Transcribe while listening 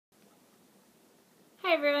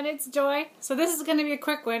Hi everyone, it's Joy. So this is going to be a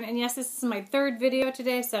quick one, and yes, this is my third video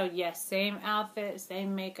today, so yes, same outfit,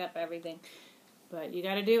 same makeup, everything. But you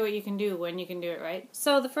got to do what you can do when you can do it, right?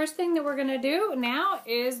 So the first thing that we're going to do now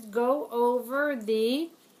is go over the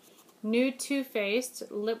new Too Faced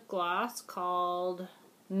lip gloss called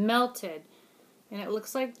Melted. And it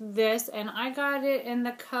looks like this, and I got it in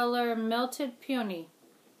the color Melted Peony.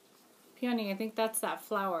 Peony, I think that's that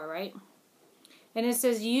flower, right? And it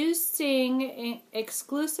says, you sing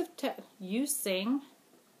exclusive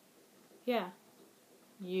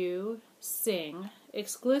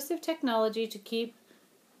exclusive technology to keep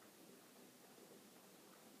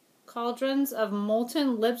cauldrons of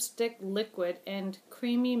molten lipstick liquid and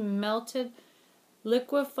creamy melted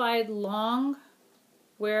liquefied long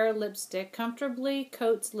wear lipstick comfortably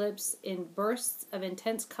coats lips in bursts of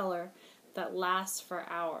intense color that last for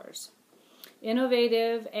hours.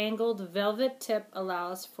 Innovative angled velvet tip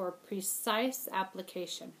allows for precise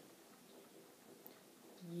application.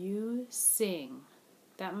 You sing.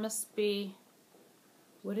 That must be,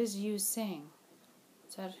 what is You Sing?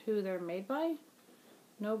 Is that who they're made by?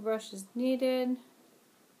 No brushes needed.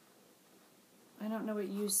 I don't know what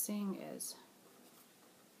You Sing is.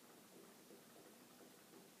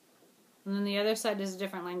 And then the other side is a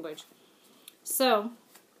different language. So,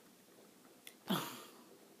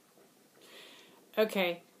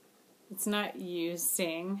 okay, it's not You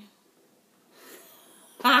Sing.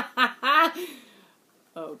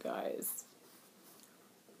 Oh, guys.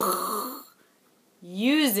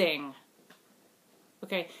 Using.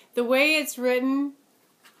 Okay, the way it's written,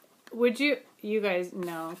 would you guys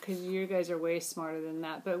know, because you guys are way smarter than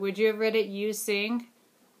that, but would you have read it You Sing,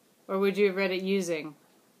 or would you have read it Using?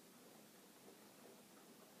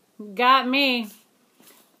 Got me.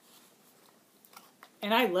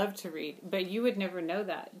 And I love to read, but you would never know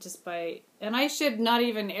that just by... And I should not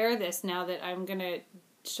even air this now that I'm going to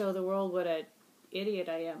show the world what an idiot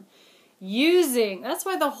I am. Using... That's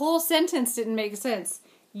why the whole sentence didn't make sense.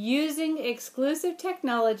 Using exclusive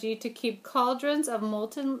technology to keep cauldrons of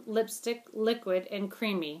molten lipstick liquid and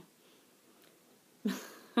creamy.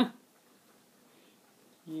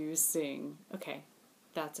 You sing. Okay,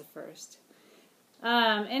 that's a first.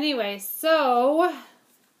 Anyway, so...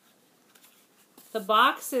 The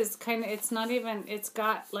box is kind of, it's not even, it's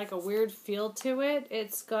got like a weird feel to it.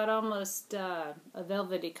 It's got almost a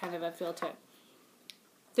velvety kind of a feel to it.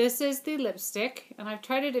 This is the lipstick, and I've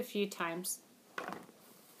tried it a few times.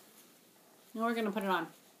 Now we're going to put it on.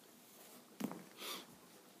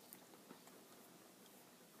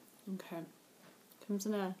 Okay. Comes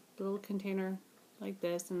in a little container like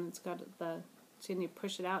this, and it's got the, so you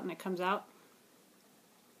push it out and it comes out.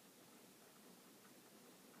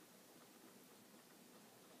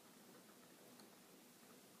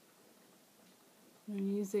 I'm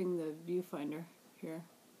using the viewfinder here,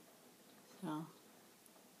 so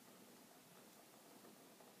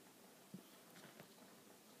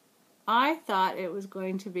I thought it was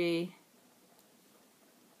going to be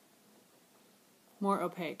more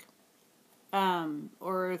opaque,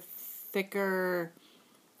 or thicker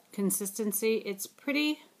consistency. It's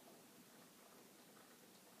pretty,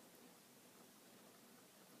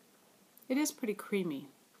 it is pretty creamy.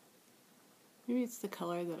 Maybe it's the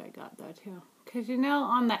color that I got though too. Because you know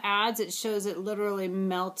on the ads it shows it literally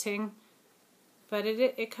melting. But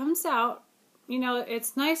it comes out, you know,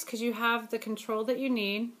 it's nice because you have the control that you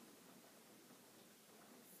need.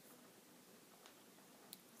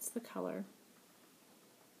 It's the color.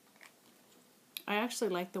 I actually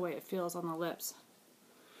like the way it feels on the lips.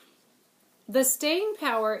 The staying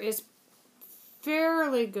power is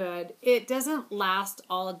fairly good. It doesn't last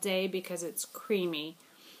all day because it's creamy.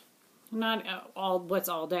 Not all, what's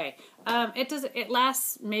all day. It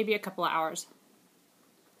lasts maybe a couple of hours.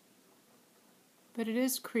 But it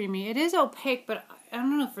is creamy. It is opaque, but I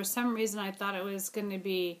don't know, for some reason I thought it was going to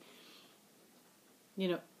be, you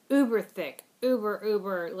know, uber thick.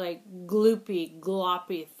 Uber, like gloopy,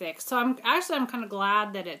 gloppy thick. So I'm kind of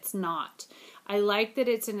glad that it's not. I like that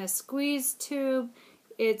it's in a squeeze tube.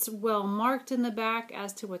 It's well marked in the back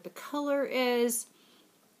as to what the color is.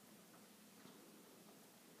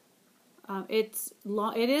 It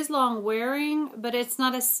is long wearing, but it's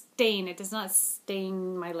not a stain. It does not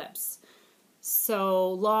stain my lips.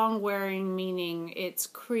 So long wearing meaning it's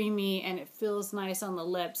creamy and it feels nice on the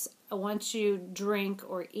lips. Once you drink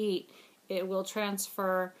or eat, it will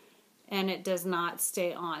transfer and it does not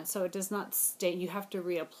stay on. So it does not stay. You have to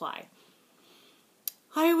reapply.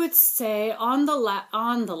 I would say on the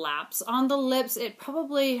lips, it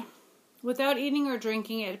probably, without eating or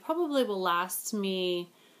drinking, it probably will last me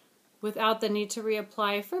without the need to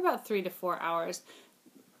reapply for about 3 to 4 hours.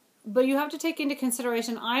 But you have to take into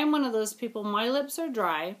consideration, I'm one of those people, my lips are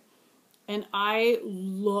dry, and I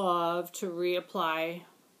love to reapply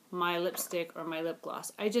my lipstick or my lip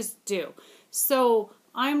gloss. I just do. So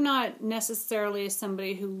I'm not necessarily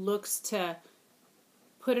somebody who looks to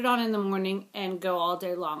put it on in the morning and go all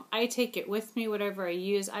day long. I take it with me, whatever I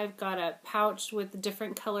use. I've got a pouch with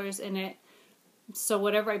different colors in it. So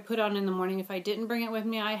whatever I put on in the morning, if I didn't bring it with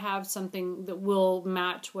me, I have something that will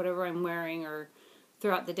match whatever I'm wearing or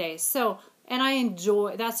throughout the day. So, and I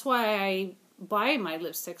enjoy, that's why I buy my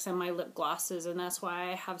lipsticks and my lip glosses, and that's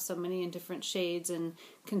why I have so many in different shades and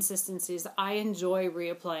consistencies. I enjoy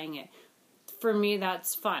reapplying it. For me,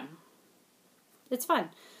 that's fun. It's fun.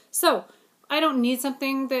 So, I don't need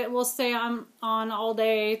something that will stay on all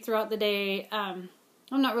day, throughout the day. I'm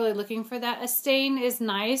not really looking for that. A stain is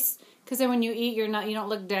nice, because then when you eat, you don't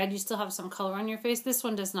look dead. You still have some color on your face. This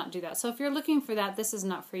one does not do that. So if you're looking for that, this is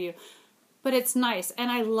not for you. But it's nice.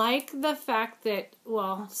 And I like the fact that,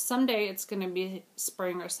 well, someday it's going to be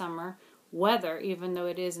spring or summer weather, even though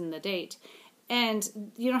it is in the date. And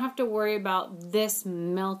you don't have to worry about this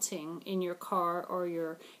melting in your car or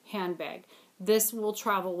your handbag. This will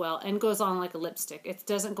travel well and goes on like a lipstick. It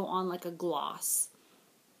doesn't go on like a gloss.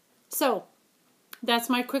 So that's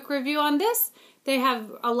my quick review on this. They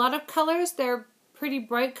have a lot of colors. They're pretty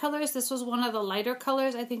bright colors. This was one of the lighter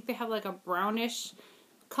colors. I think they have like a brownish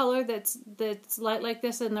color that's light like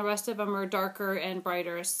this, and the rest of them are darker and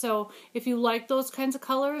brighter. So if you like those kinds of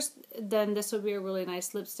colors, then this would be a really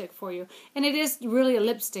nice lipstick for you. And it is really a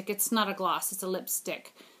lipstick. It's not a gloss. It's a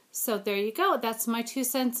lipstick. So there you go. That's my 2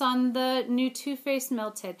 cents on the new Too Faced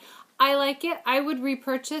Melted. I like it. I would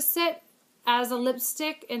repurchase it as a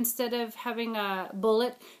lipstick instead of having a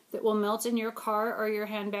bullet that will melt in your car or your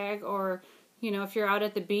handbag, or, if you're out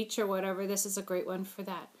at the beach or whatever. This is a great one for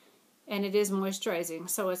that. And it is moisturizing,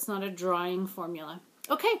 so it's not a drying formula.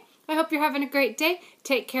 Okay, I hope you're having a great day.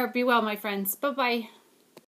 Take care. Be well, my friends. Bye-bye.